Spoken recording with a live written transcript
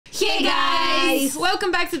Hey guys!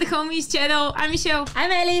 Welcome back to the Homies channel. I'm Michelle.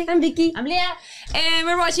 I'm Ellie. I'm Vicky. I'm Leah. And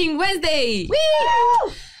we're watching Wednesday.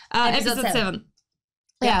 Woo! Episode 7.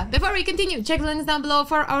 Yeah, before we continue, check the links down below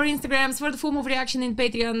for our Instagrams, for the full movie reaction in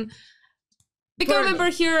Patreon. Become a member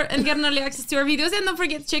here and get early access to our videos. And don't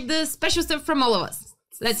forget to check the special stuff from all of us.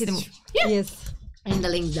 So let's see the movie. Yeah. Yes. And the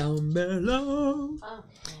link down below.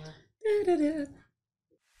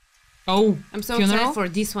 Oh, I'm so funeral? excited for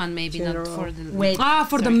this one, maybe Funeral. not for the. Wait.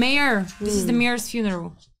 For the mayor. This is the mayor's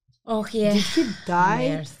funeral. Oh yeah. Did he die?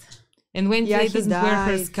 Yes. And Wednesday Yeah, he doesn't wear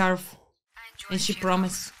her died. scarf. And she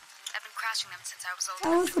promised. I've been crashing them since I was I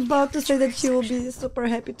older. was about to say that she will be super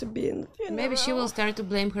happy to be in the funeral. Maybe she will start to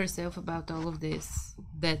blame herself about all of this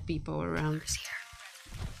dead people around. Who's here?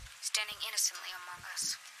 Standing innocently among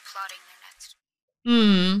us, plotting their next.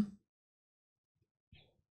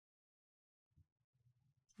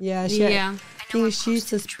 Yeah, she Yeah. I know think I'm she's close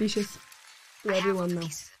to the suspicious to truth. I have everyone the now.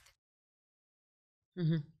 pieces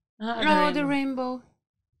of Oh, the rainbow.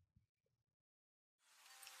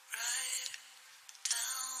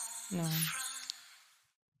 No.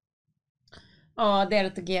 Oh, they're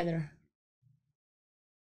together.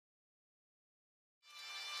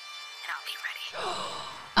 and I'll be ready.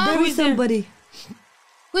 Oh, There is somebody.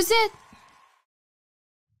 Who's it?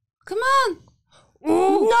 Come on.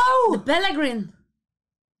 No! Pellegrin.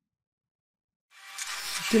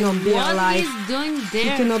 He cannot be What alive. he's doing He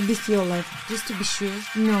there? cannot be still alive. Just to be sure.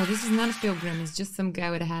 No, this is not a pilgrim. It's just some guy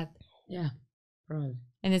with a hat. Yeah, probably.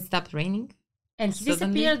 And it stopped raining. And he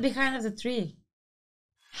Suddenly? disappeared behind the tree.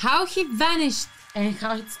 How he vanished. And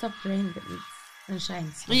how it stopped raining and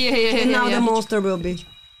shines. Yeah. And now the monster will be.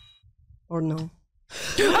 Or no.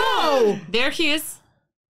 Oh! There he is.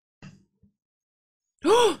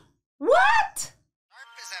 What?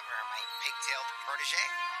 Harp is ever my pigtailed protege.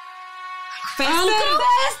 Faster!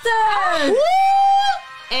 Faster!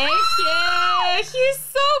 He's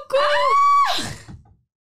so cool!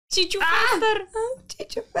 Chichu faster!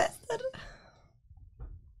 Chicho faster.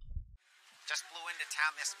 Just flew into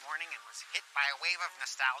town this morning and was hit by a wave of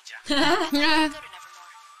nostalgia. Go to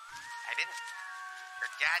Nevermore. I didn't. Her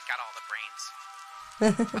dad got all the brains.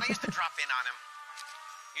 But I used to drop in on him.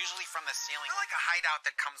 Usually from the ceiling. I like a hideout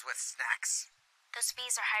that comes with snacks. Those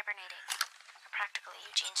bees are hibernating. They're practically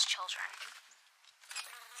Eugene's children.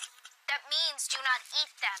 That means do not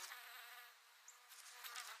eat them.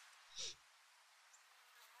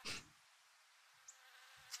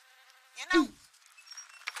 You know,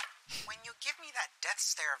 when you give me that death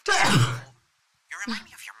stare of death, you remind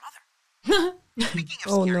me of your mother. Speaking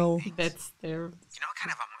of Oh scary no. things, That's terrible. you know what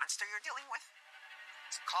kind of a monster you're dealing with?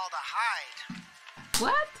 It's called a hide.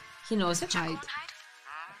 What? He knows Jack hide. won't hide?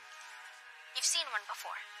 You've seen one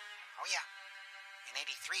before. Oh yeah. In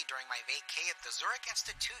 '83 during my vacay at the Zurich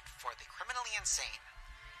Institute for the Criminally Insane.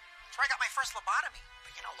 That's where I got my first lobotomy.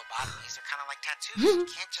 But you know, lobotomies are kind of like tattoos. You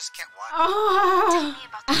can't just get one. Oh. Tell me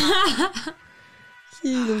about the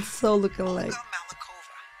He looks so looking like Olga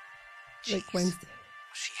Malikova. like Jeez. Wednesday.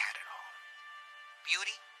 She had it all.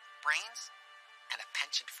 Beauty, brains, and a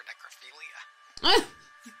penchant for necrophilia.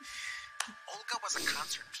 Olga was a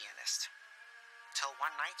concert pianist. Till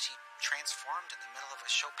one night she transformed in the middle of a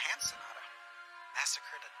Chopin sonata.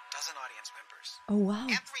 Massacred a dozen audience members. Oh wow.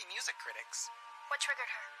 And 3 music critics. What triggered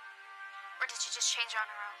her? Or did she just change on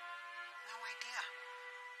her own? No idea.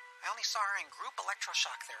 I only saw her in group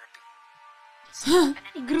electroshock therapy. Been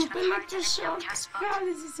any Group mention of heart in an electroshock. outcast book? God,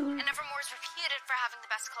 this is so... And Nevermore is reputed for having the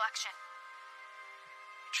best collection.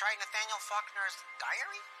 You tried Nathaniel Faulkner's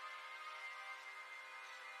diary?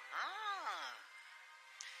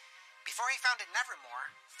 Before he founded Nevermore,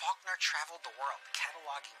 Faulkner traveled the world,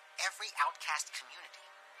 cataloging every outcast community.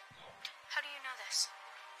 How do you know this?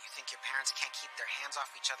 You think your parents can't keep their hands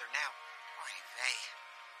off each other now? Oy vey.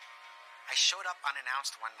 I showed up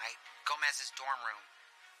unannounced one night, Gomez's dorm room.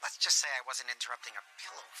 Let's just say I wasn't interrupting a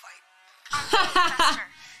pillow fight. Faster.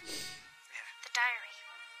 Yeah. The diary.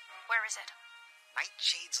 Where is it?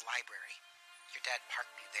 Nightshade's library. Your dad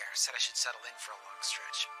parked me there, said I should settle in for a long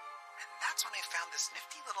stretch. And that's when I found this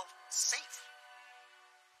nifty little safe.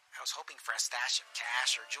 I was hoping for a stash of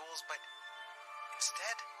cash or jewels, but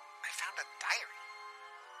instead, I found a diary.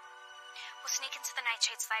 We'll sneak into the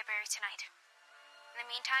Nightshade's library tonight. In the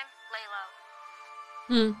meantime, lay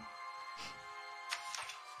low.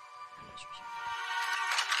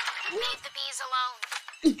 Leave the bees alone.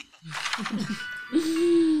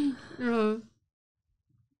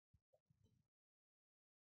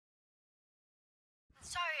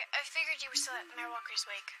 Sorry, I figured you were still at Mayor Walker's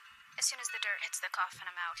wake. As soon as the dirt hits the coffin,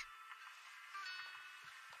 I'm out.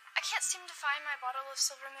 I can't seem to find my bottle of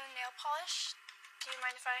Silver Moon nail polish. Do you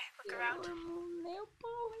mind if I look around? Nail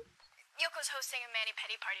polish. Yoko's hosting a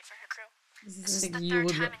mani-pedi party for her crew. This This is like the you third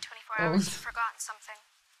would time in 24 hours you've forgotten something.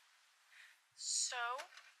 So?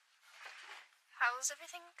 How's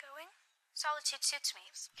everything going? Solitude suits me.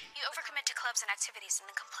 You overcommit to clubs and activities and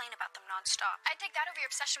then complain about them non-stop. I'd take that over your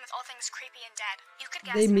obsession with all things creepy and dead. You could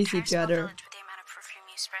gas They an miss entire each small other. village with the amount of perfume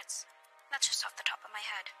you spritz. That's just off the top of my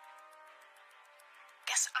head.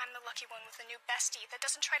 Guess I'm the lucky one with a new bestie that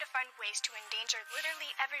doesn't try to find ways to endanger literally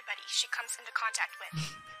everybody she comes into contact with.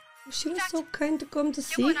 She was so kind to come to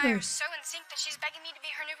see Yoko and I her. are so in sync that she's begging me to be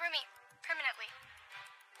her new roomie, permanently.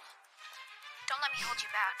 Don't let me hold you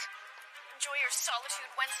back. Enjoy your solitude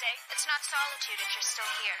Wednesday. It's not solitude if you're still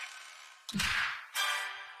here.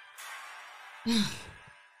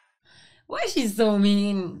 Why she's so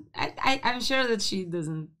mean? I'm sure that she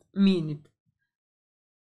doesn't mean it.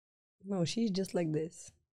 No, she's just like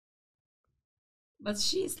this. But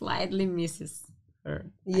she slightly misses her.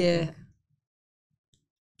 I Yeah. think.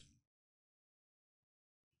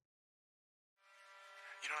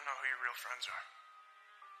 You don't know who your real friends are.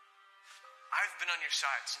 I've been on your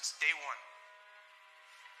side since day one.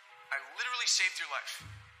 I literally saved your life.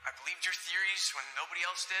 I believed your theories when nobody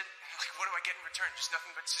else did. Like, what do I get in return? Just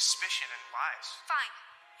nothing but suspicion and lies. Fine.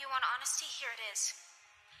 You want honesty? Here it is.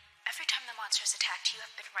 Every time the monsters attacked, you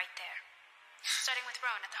have been right there. Starting with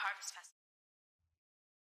Rowan at the Harvest Festival.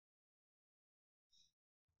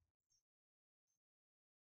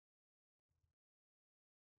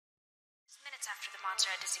 Minutes after the monster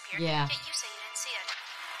had disappeared, Yeah. yet you say you didn't see it.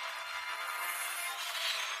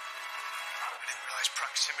 I didn't realize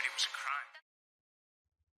proximity was a crime.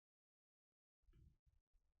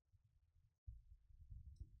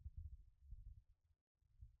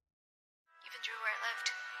 You even drew where it lived.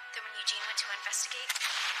 Then when Eugene went to investigate,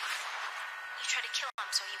 you tried to kill him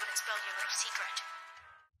so he wouldn't spill your little secret.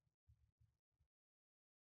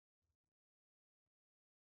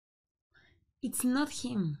 It's not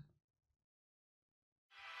him.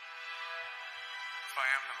 If I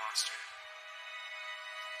am the monster,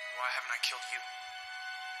 why haven't I killed you?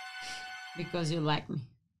 Because you like me.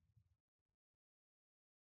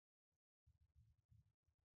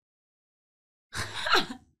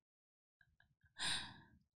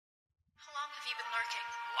 How long have you been lurking?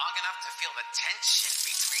 Long enough to feel the tension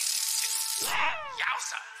between you two.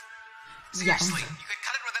 Yowza! Seriously, you could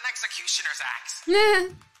cut it with an executioner's axe.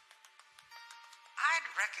 I'd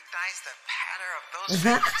recognize the patter of those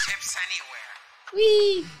fingertips anywhere.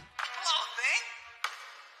 Wee. Hello, thing.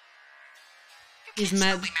 He's Still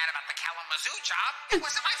mad. be mad about the Kalamazoo job. It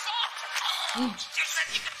wasn't my fault. You said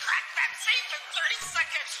you could crack that safe in 30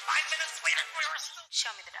 seconds. 5 minutes later, we were still...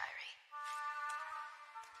 Show me the diary.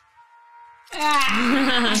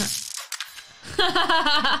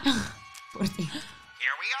 Poor thing.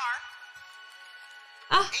 Here we are.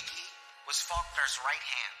 Ah. Iggy was Faulkner's right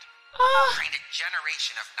hand. Ah. Trained a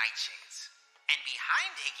generation of nightshades. And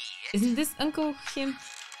behind Iggy is... Isn't this Uncle him?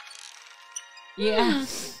 Yeah.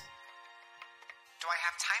 Do I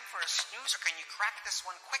have time for a snooze, or can you crack this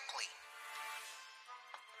one quickly?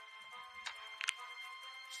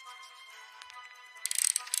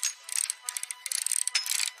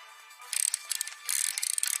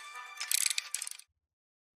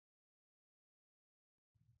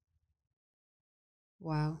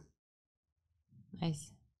 Wow.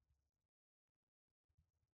 Nice.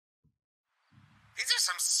 These are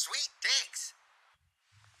some sweet digs.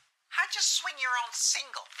 How'd you swing your own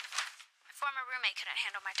single? My former roommate couldn't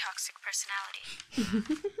handle my toxic personality.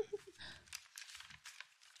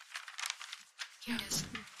 Here it is.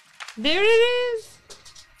 There it is.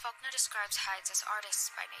 Faulkner describes hides as artists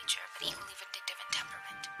by nature, but equally vindictive in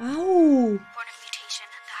temperament. Ow! Born of mutation,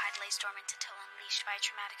 the hide lays dormant until unleashed by a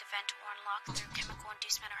traumatic event or unlocked through chemical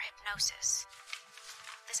inducement or hypnosis.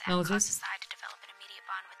 This act causes the hide to develop an immediate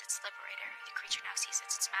bond with its liberator, who the creature now sees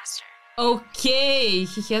as its master. Okay,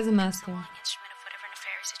 he has a It's a master. willing instrument of whatever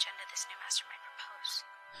nefarious agenda this new master might propose.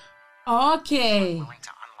 Okay. Willing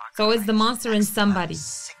to unlock So it's the hides. monster in That's somebody.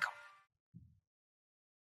 Sicko.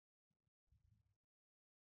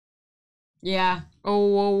 Yeah. Oh,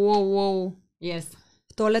 whoa, whoa, whoa. Yes.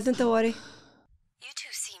 В туалет не те вари. You two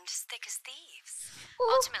seemed as thick as thieves.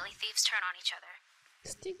 Ultimately, thieves turn on each other.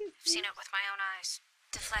 I've seen it with my own eyes.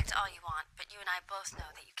 Deflect all you want, but you and I both know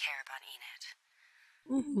that you care about Enid.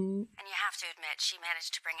 And you have to admit, she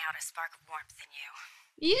managed to bring out a spark of warmth in you.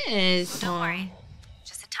 Yes. Don't worry.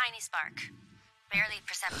 Just a tiny spark. Barely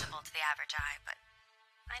perceptible to the average eye, but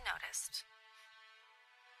I noticed.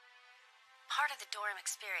 Part of the dorm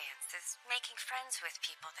experience is making friends with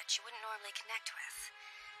people that you wouldn't normally connect with.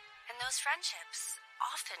 And those friendships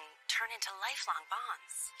often turn into lifelong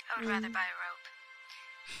bonds. I would rather buy a rope.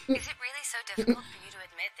 Is it really so difficult for you to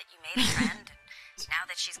admit that you made a friend?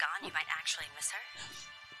 she's gone, you might actually miss her.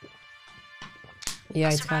 Yeah,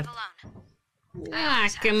 I'll it's hard. survive alone. Ah,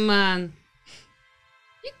 come on.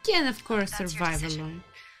 You can, of course, That's your survive decision. alone.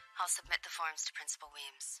 I'll submit the forms to Principal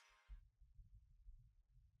Weems.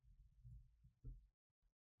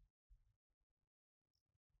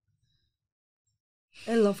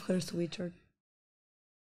 I love her sweatshirt.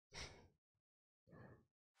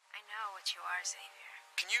 I know what you are, Xavier.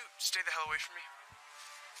 Can you stay the hell away from me?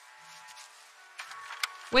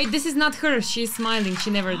 Wait, this is not her. She's smiling. She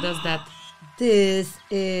never does that. This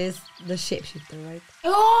is the shapeshifter, right?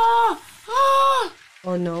 Oh! Oh!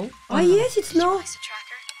 Oh no. Oh yes, it's no. Place a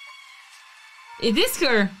tracker? It is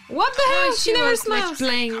her. What the hell? She never was like smiles.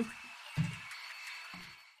 playing.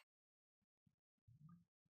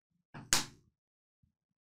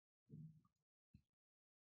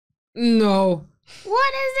 No.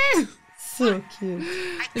 What is this? So cute.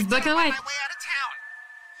 It's black and On white. my way out of town.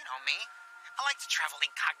 You know me. I like to travel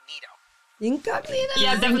incognito. Incognito.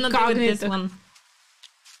 Yeah, definitely with this one.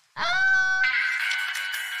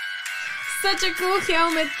 Such a cool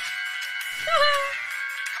helmet.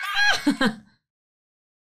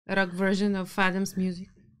 Rock version of Addams music.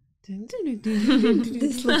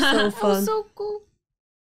 This looks so Oh, fun. so cool.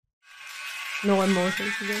 No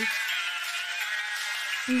emotions again.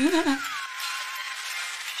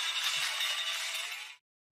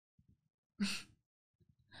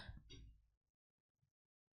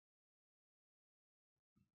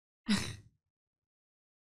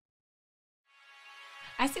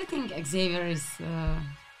 I still think Xavier is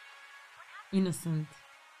innocent.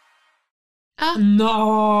 Ah.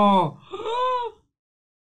 No.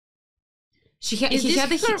 He had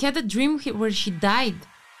a dream where she died.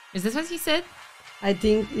 Is that what he said? I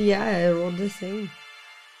think, yeah, I wrote the same.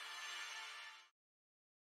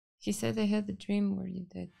 He said I had a dream where you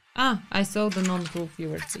died. Ah, I saw the non-proof you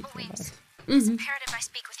were Principal speaking Weems, about. it's imperative I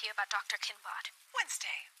speak with you about Dr. Kinbot.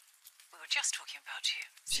 Wednesday. We were just talking about you.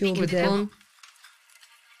 She will be With there. phone.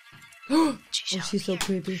 She Oh, shall she's so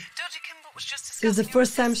appear. creepy. Dr. Kimball was just This is the discussing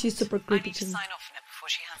first your time business. she's super I creepy need to to me. sign off on it before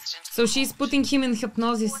she hands it into So the she's court. putting him in What's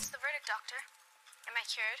hypnosis. the verdict, Doctor? Am I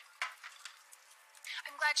cured?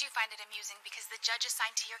 I'm glad you find it amusing because the judge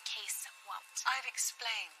assigned to your case won't. I've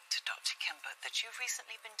explained to Dr. Kimball that you've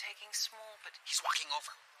recently been taking small but... He's walking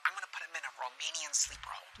over. I'm going to put him in a Romanian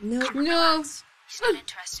sleeper hold. No. No. He's not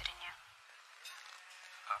interested in you.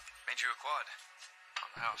 Made you a quad. On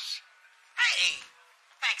the house. Hey!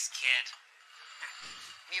 Thanks, kid.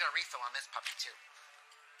 Need a refill on this puppy, too.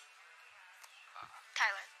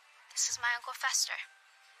 Tyler, this is my Uncle Fester.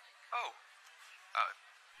 Oh.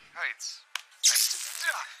 Hi, it's nice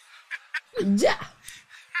to... Yeah.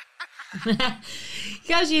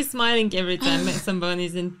 How she's smiling every time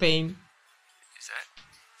somebody's in pain. Is that...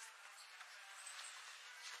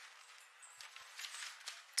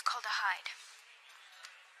 It's called a hide.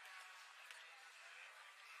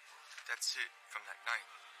 That's it from that night.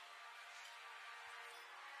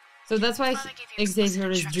 So that's why Father gave you explicit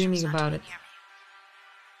Xavier is instructions dreaming not to about be it. near me.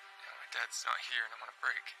 My dad's not here and I'm on a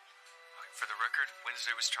break. For the record,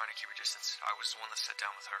 Wednesday was trying to keep her distance. I was the one that sat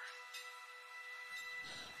down with her.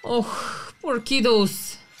 Oh, poor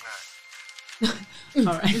kiddos.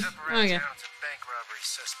 Alright. He's up around Okay. town. It's a bank robbery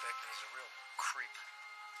suspect and he's a real creep.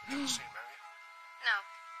 Haven't seen him, have you? No.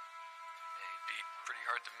 Yeah, he'd be pretty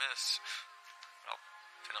hard to miss. I'll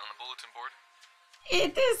pin on the bulletin board.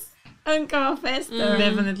 It is Uncle Fester.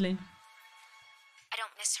 Definitely. I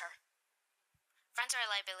don't miss her. Friends are a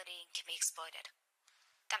liability and can be exploited.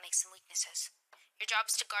 That makes them weaknesses. Your job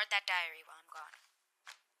is to guard that diary while I'm gone.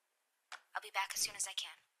 I'll be back as soon as I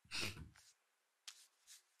can.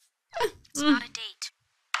 It's not a date.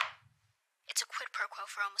 It's a quid pro quo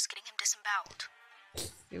for almost getting him disemboweled.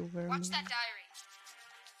 Watch that diary.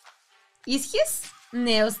 Is his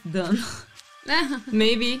nails done?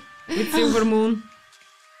 Maybe. With Silver Moon.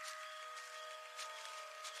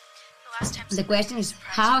 The last time The question is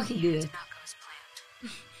how he did it. not go as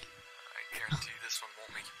planned. I guarantee this one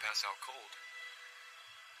won't make you pass out cold.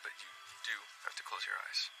 But you do have to close your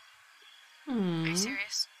eyes. Are you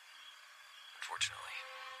serious? Unfortunately.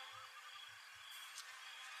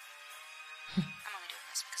 I'm only doing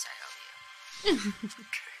this because I owe you.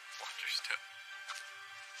 Okay, watch your step.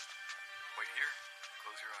 Wait here.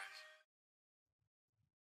 Close your eyes.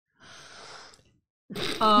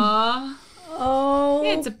 Aww. Oh,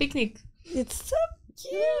 Yeah, it's a picnic. it's so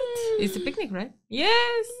cute. It's a picnic, right?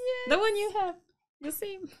 Yes. The one you have. The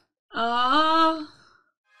same. Aww. What?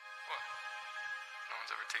 No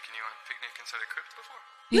one's ever taken you on a picnic inside a crypt before?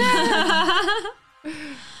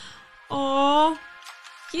 Aww.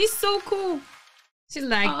 He's so cool. She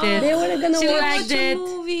liked Oh, They it. were gonna She watch. liked Watch a it.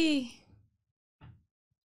 movie.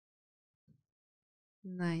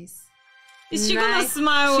 Nice. Is she gonna Nice.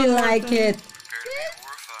 smile? She one more like time? it. Prepare to be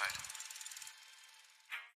horrified.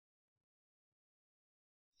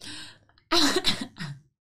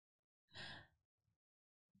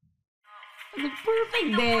 The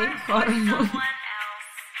perfect day. Horror movie.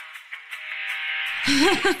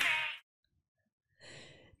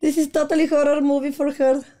 This is totally horror movie for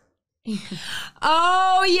her.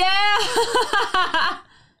 Oh yeah!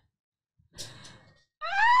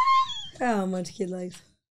 How much he likes.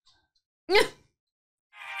 It's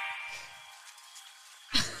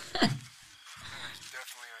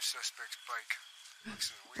definitely our suspect's bike.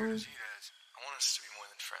 Looks as weird as he does. I want us to be more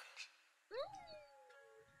than friends.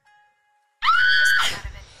 Just get out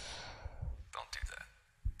of it. Don't do that.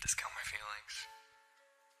 Discount my feelings.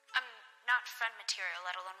 I'm not friend material,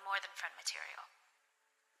 let alone more than friend material.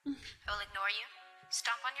 I will ignore you,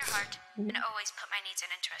 stomp on your heart, and always put my needs and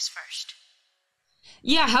interests first.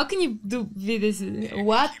 Yeah, how can you do this?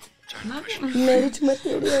 What? Marriage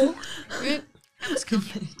material. That was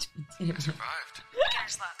comfy. Survived.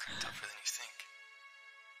 Beginner's luck. Tougher than you think.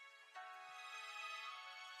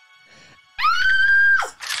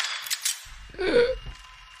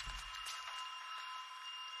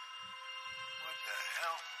 What the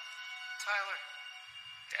hell? Tyler?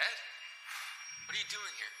 Dad? What are you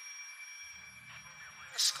doing here?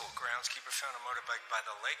 The school groundskeeper found a motorbike by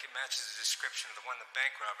the lake. It matches the description of the one the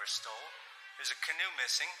bank robbers stole. There's a canoe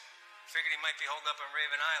missing. Figured he might be holed up on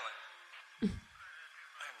Raven Island.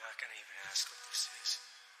 I'm not gonna even ask what this is,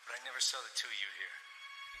 but I never saw the two of you here.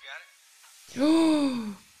 You got it?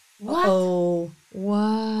 What? Oh.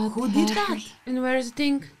 What? Who did that? And where's the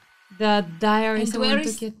thing? The diary. And Someone where took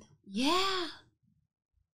is- it. Yeah.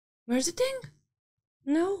 Where's the thing?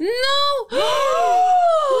 No. No! No!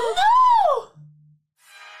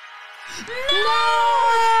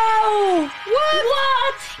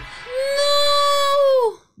 What?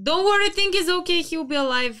 No! Don't worry, think is okay. He'll be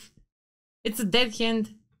alive. It's a dead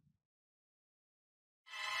hand.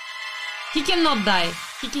 He cannot die.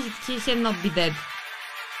 He cannot be dead.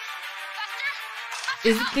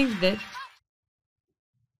 Is the thing dead?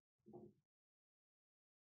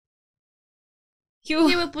 He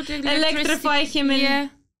will put electrify him in. Yeah.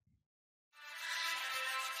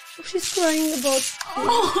 Oh, she's crying about.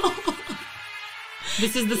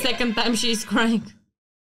 This is the second time she's crying.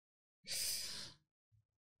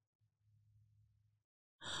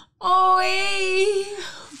 Oh, hey.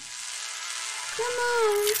 Come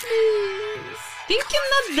on, please. Think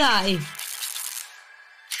cannot die.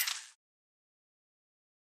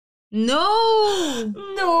 No.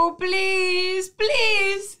 No, please,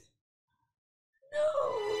 please. No.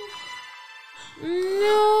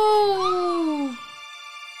 No!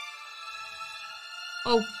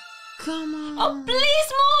 Oh, come on. Oh,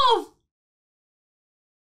 please move!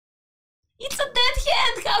 It's a dead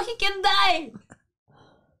hand! How he can die?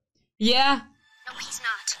 Yeah. No, he's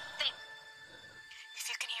not. Think. If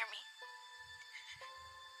you can hear me.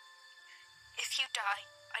 If you die,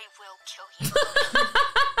 I will kill you.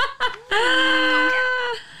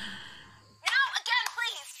 No, again,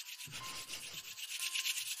 please.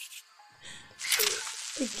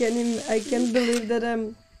 I can't believe that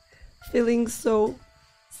I'm feeling so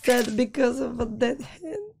sad because of a dead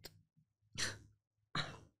hand.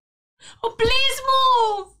 Oh, please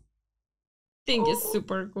move. Thing is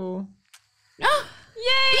super cool. Yay!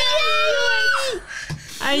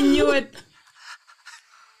 I knew it.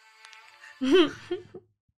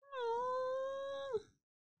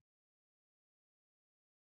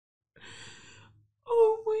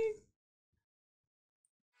 Oh my.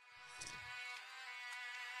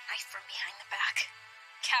 Knife from behind the back.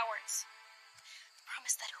 Cowards.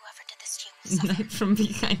 Promise that whoever did this to you will suffer. Knife from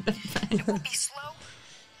behind the back. It will be slow,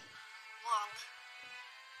 long,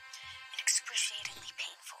 and excruciatingly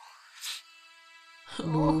painful.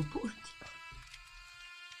 Oh, poor thing.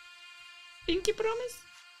 Pinky promise?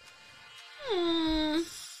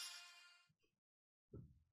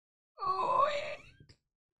 Oh,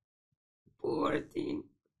 poor thing.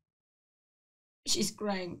 She's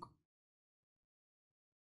crying.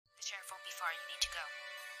 The sheriff won't be far. You need to go.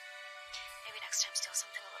 Maybe next time steal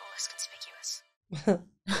something a little less conspicuous.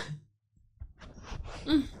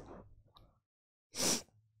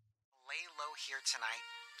 Lay low here tonight.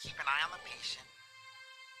 Keep an eye on the patient.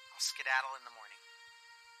 I'll skedaddle in the morning.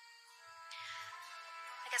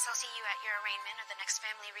 I guess I'll see you at your arraignment or the next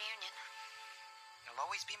family reunion. It'll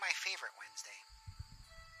always be my favorite Wednesday.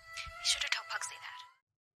 Be sure to tell Pugsley that.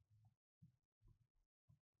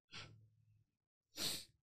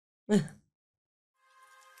 All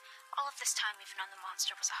of this time we've known the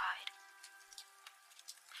monster was a hide.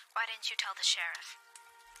 Why didn't you tell the sheriff?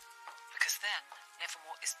 Because then,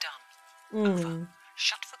 Nevermore is done. Mm. Over.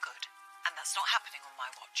 Shut for good. And that's not happening on my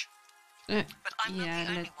watch. But I'm not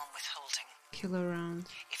the only one withholding. Kill around.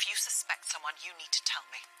 If you suspect someone, you need to tell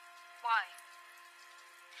me. Why?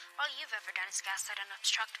 All you've ever done is gaslight and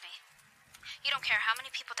obstruct me. You don't care how many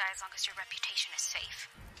people die as long as your reputation is safe.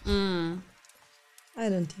 I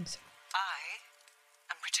don't think so. I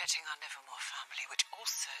am protecting our Nevermore family, which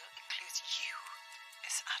also includes you,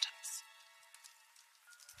 Miss Addams.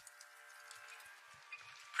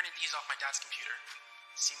 Printed these off my dad's computer.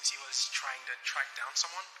 Seems he was trying to track down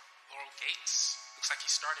someone. Laurel Gates. Looks like he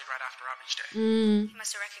started right after Robbie's day. You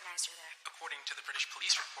must have recognized her there. According to the British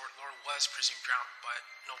police report, Laurel was presumed drowned, but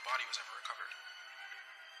no body was ever recovered.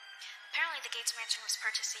 Apparently, the Gates mansion was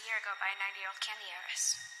purchased a year ago by a 90-year-old candy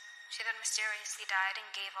heiress. She then mysteriously died and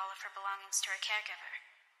gave all of her belongings to her caregiver,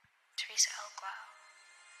 Teresa Elglau.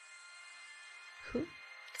 Who?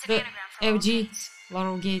 It's an The anagram for Laurel FG. Gates.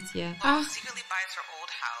 Laurel Gates, yeah. Laurel secretly buys her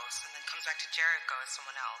old house and then comes back to Jericho as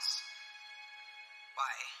someone else.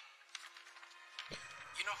 Why?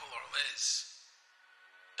 You know who Laurel is,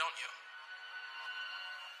 don't you?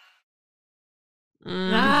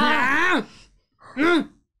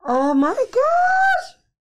 Oh my gosh!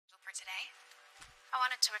 For today, I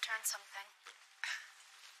wanted to return something.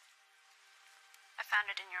 I found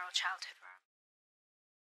it in your old childhood room.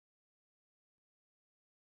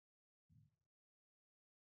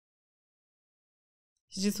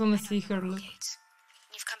 She just wanna see her Laurel look. Gates.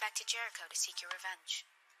 You've come back to Jericho to seek your revenge.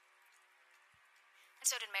 And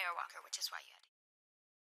so did Mayor Walker, which is why you had to.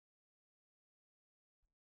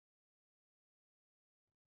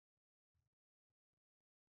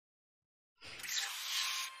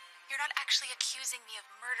 You're not actually accusing me of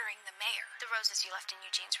murdering the mayor. The roses you left in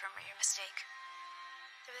Eugene's room were your mistake.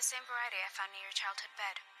 They're the same variety I found near your childhood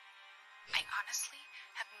bed. I honestly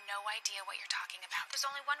have no idea what you're talking about. There's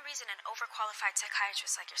only one reason an overqualified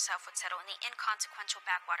psychiatrist like yourself would settle in the inconsequential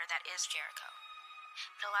backwater that is Jericho.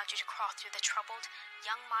 It allowed you to crawl through the troubled,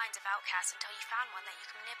 young minds of outcasts until you found one that you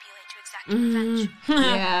can manipulate to exact your revenge.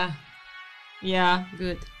 Yeah. Yeah.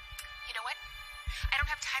 Good. You know what? I don't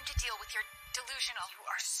have time to deal with your delusional. You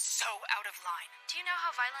are so out of line. Do you know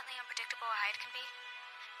how violently unpredictable a Hyde can be?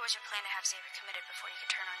 Or was your plan to have Xavier committed before he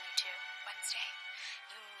could turn on you too? Wednesday,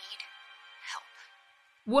 you need help.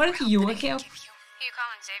 What Help you that I can help? give you. Who you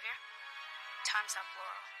calling, Xavier? Time's up,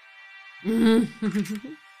 Laurel.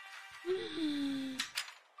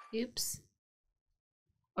 Oops.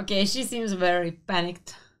 Okay, she seems very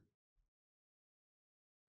panicked.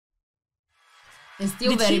 And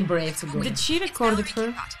still Did very she- brave to go. Did she It's record Mallory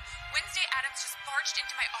her? Kimbott. Wednesday Addams just barged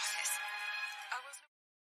into my office. I was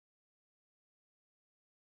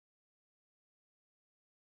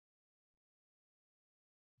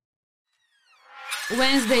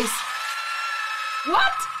Wednesdays.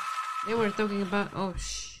 What? They were talking about. Oh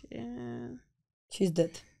shit. She's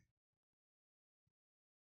dead.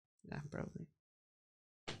 Yeah, probably.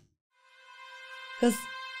 Because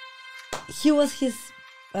he was his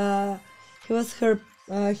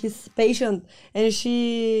patient, and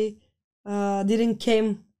she didn't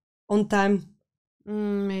came on time.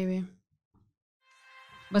 Maybe.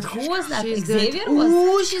 But who was that? She's Xavier dead. was.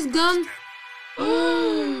 Ooh, she's gone.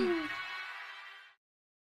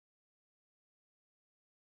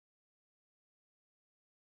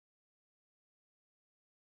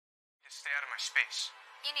 Just stay out of my space.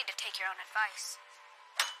 You need to take your own advice.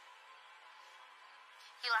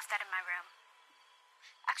 You left that in my room.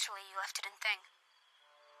 Actually, you left it in Thing.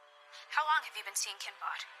 How long have you been seeing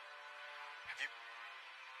Kinbot? Have you?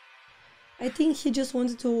 I think he just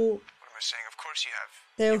wanted to What am I saying? Of course you have.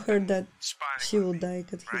 tell her that Spying she on will me, die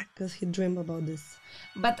right? because he dreamed about this.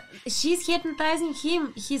 But she's hypnotizing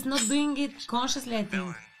him. He's not doing it consciously, I think.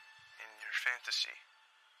 Villain in your fantasy.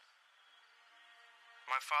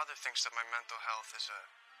 My father thinks that my mental health is a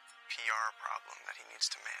PR problem that he needs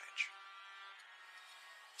to manage.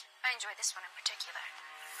 I enjoy this one in particular.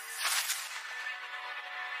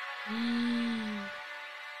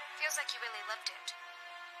 Feels like you really lived it.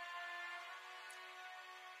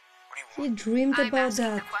 What do you He want? dreamed I'm about asking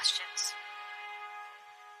that. the questions.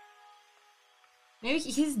 Maybe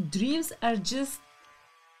his dreams are just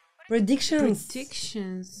Predictions.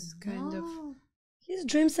 Predictions, kind of. Oh. His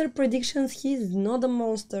dreams are predictions. He's not a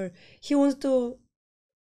monster. He wants to.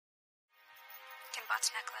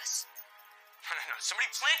 Kinbot's necklace. No, somebody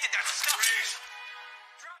planted that stuff.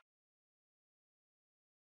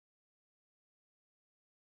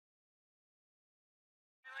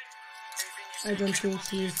 I don't think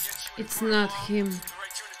he's. It's not him. The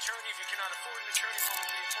right to an attorney if you cannot afford an attorney will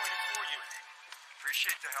be appointed for you.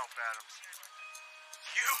 Appreciate the help, Addams.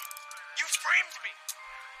 You framed me.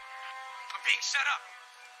 I'm were being set up.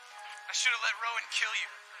 I should have let Rowan kill you.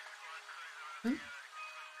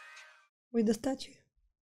 With the statue.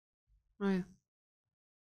 Oh, yeah.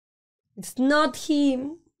 It's not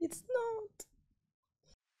him. It's not.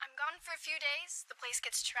 I'm gone for a few days, the place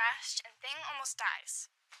gets trashed, and Thing almost dies.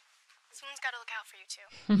 Someone's gotta look out for you two.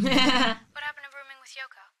 What happened to rooming with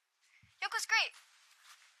Yoko? Yoko's great.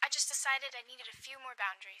 I just decided I needed a few more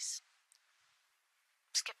boundaries.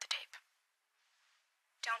 Skip the tape.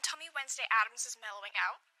 Don't tell me Wednesday Addams is mellowing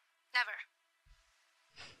out. Never.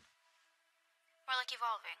 More like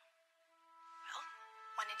evolving. Well,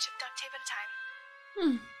 1 inch of duct tape at a time.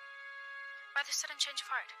 Why the sudden change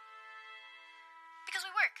of heart? Because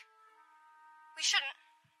we work. We shouldn't,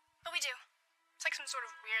 but we do. It's like some sort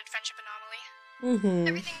of weird friendship anomaly.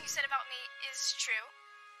 Everything you said about me is true,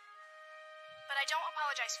 but I don't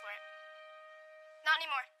apologize for it. Not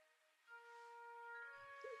anymore.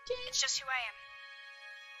 It's just who I am.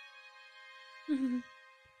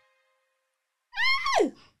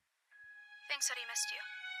 Thanks that he missed you.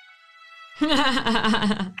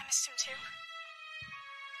 I missed him too.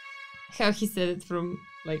 How he said it from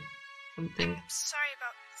something. I'm sorry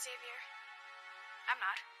about Xavier. I'm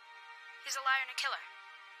not. He's a liar and a killer.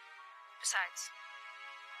 Besides,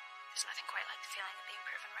 there's nothing quite like the feeling of being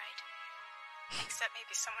proven right. Except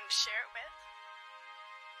maybe someone to share it with.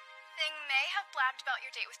 Thing may have blabbed about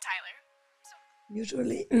your date with Tyler. So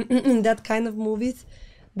Usually, in that kind of movies,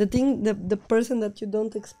 the person that you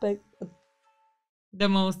don't expect The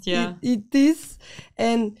most, yeah. it is,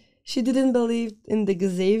 and she didn't believe in the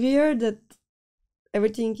Xavier that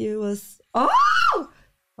everything it was.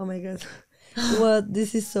 Oh my god! What,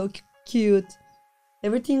 this is so cute.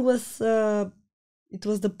 Everything was. It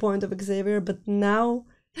was the point of Xavier, but now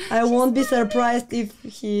I won't be surprised if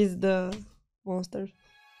he is the monster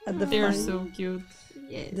at the They're final. so cute.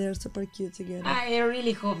 Yes. They're super cute together. I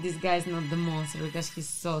really hope this guy's not the monster because he's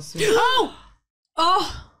so sweet.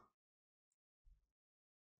 Oh!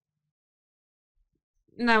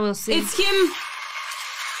 Now we'll see. It's him!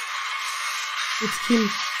 It's him.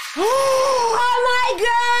 Oh my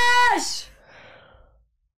gosh!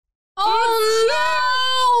 Oh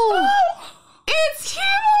no! It's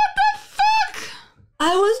him! What the fuck?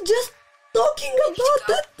 I was just talking about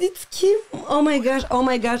that. It's him. Oh my gosh! Oh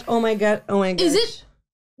my gosh! Oh my god! Oh my gosh! Is it?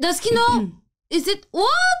 Does he know? Is it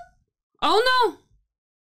what? Oh no!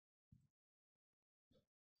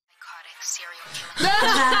 psychotic serial killer.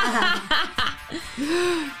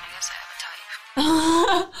 I guess I have a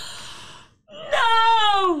type.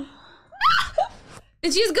 No!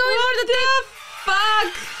 And she's going for the The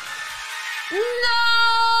fuck? No!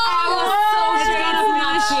 I was so sure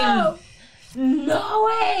it's not him. No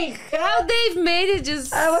way! How they've made it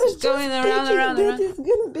just I was just going around, thinking around, that around. it's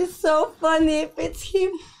gonna be so funny if it's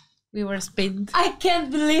him. We were spinned. I can't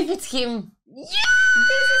believe it's him. Yeah!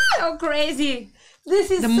 This is so crazy.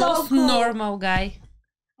 This is The so most cool. normal guy.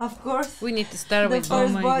 Of course. We need to start The with.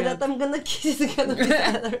 first my boy God. that I'm gonna kiss is gonna be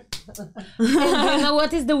Tyler. And you know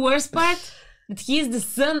what is the worst part? That he is the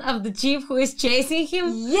son of the chief who is chasing him.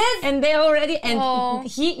 Yes. And they already and Oh.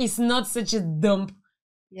 he is not such a dump.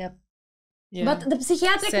 Yep. Yeah. But the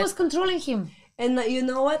psychiatric Sad. was controlling him. And you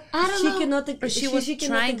know what? I don't know. Cannot. Or she was cannot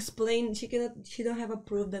trying- explain. She cannot. She don't have a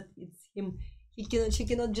proof that it's him. She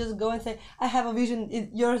cannot just go and say, "I have a vision.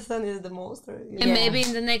 Your son is the monster." You And know? maybe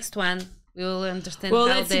in the next one we will understand Well,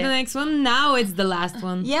 how let's see they. the next one. Now it's the last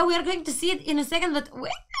one. Yeah, we are going to see it in a second, but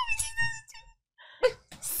wait.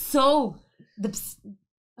 So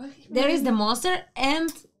there is the monster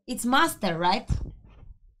and its master, right?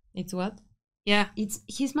 It's what? Yeah. It's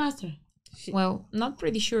his master. Well, not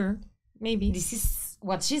pretty sure. Maybe. This is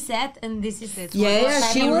what she said, and this is it.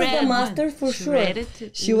 Yeah, she was the read master for She sure. read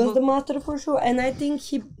it She in was book. the master for sure, and I think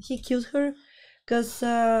he killed her because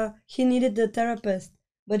he needed the therapist.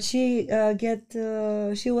 But she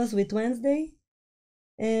she was with Wednesday,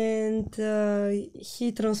 and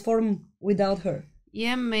he transformed without her.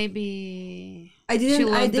 Yeah, maybe. I She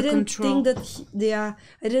didn't loved the think control. that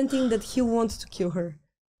I didn't think that he wants to kill her.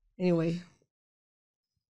 Anyway,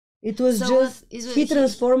 it was So just is it he he-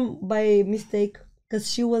 transformed by mistake because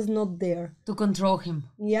she was not there. to control him.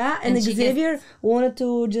 Yeah, and And she Xavier wanted to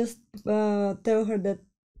just tell her that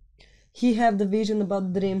he have the vision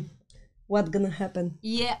about dream, what gonna happen.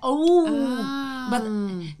 Yeah. Oh. Ah. But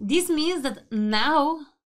this means that now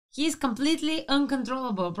he's completely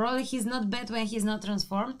uncontrollable. Probably he's not bad when he's not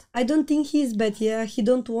transformed. I don't think he's bad. Yeah, he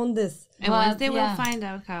don't want this. And But, once they yeah. will find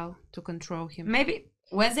out how to control him. Maybe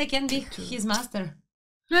Wednesday can be his master.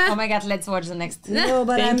 Oh my god, let's watch the next. No,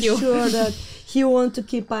 but Thank I'm you. sure that he want to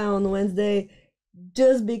keep eye on Wednesday,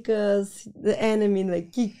 just because the enemy, like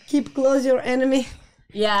keep close your enemy.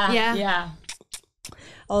 Yeah. Yeah. Yeah.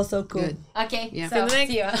 Also cool. Good. Okay. Yeah. So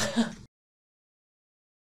see you.